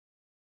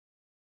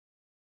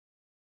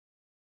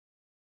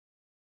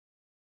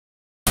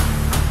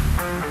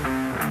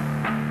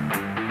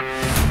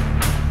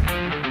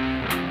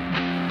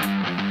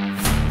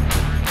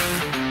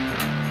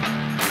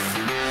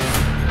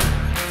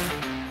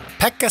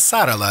Pekka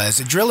Sarala is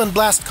a drill and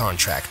blast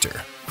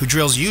contractor who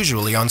drills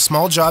usually on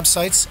small job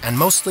sites and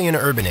mostly in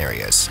urban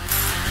areas.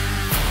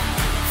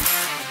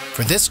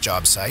 For this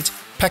job site,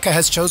 Pekka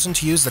has chosen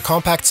to use the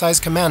compact-size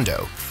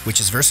Commando,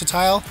 which is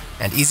versatile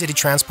and easy to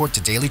transport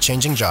to daily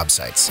changing job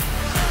sites.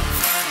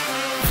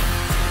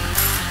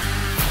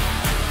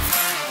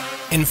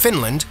 In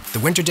Finland, the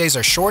winter days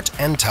are short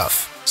and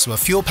tough, so a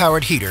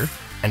fuel-powered heater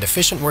and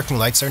efficient working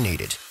lights are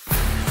needed.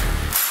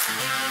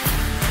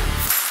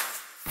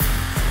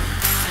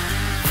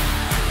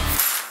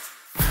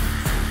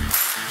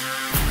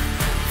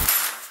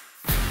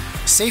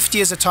 Safety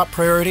is a top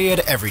priority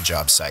at every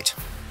job site.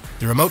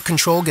 The remote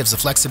control gives the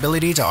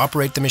flexibility to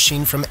operate the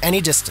machine from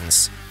any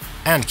distance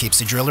and keeps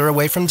the driller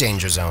away from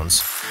danger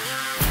zones.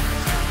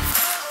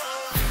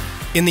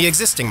 In the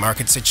existing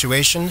market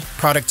situation,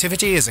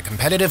 productivity is a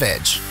competitive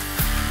edge.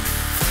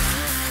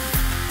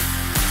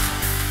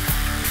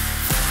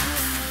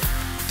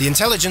 The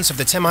intelligence of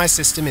the TEMI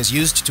system is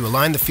used to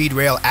align the feed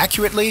rail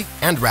accurately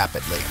and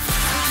rapidly.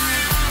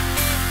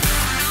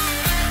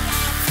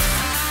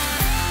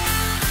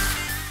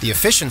 The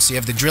efficiency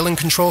of the drilling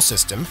control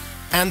system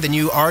and the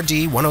new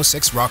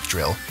RD106 rock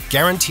drill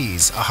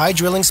guarantees a high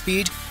drilling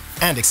speed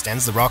and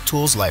extends the rock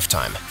tool's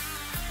lifetime.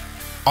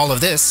 All of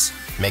this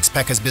makes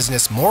Pekka's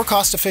business more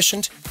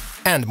cost-efficient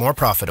and more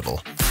profitable.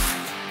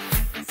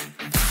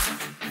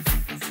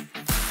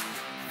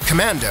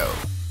 Commando,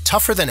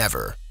 tougher than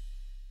ever.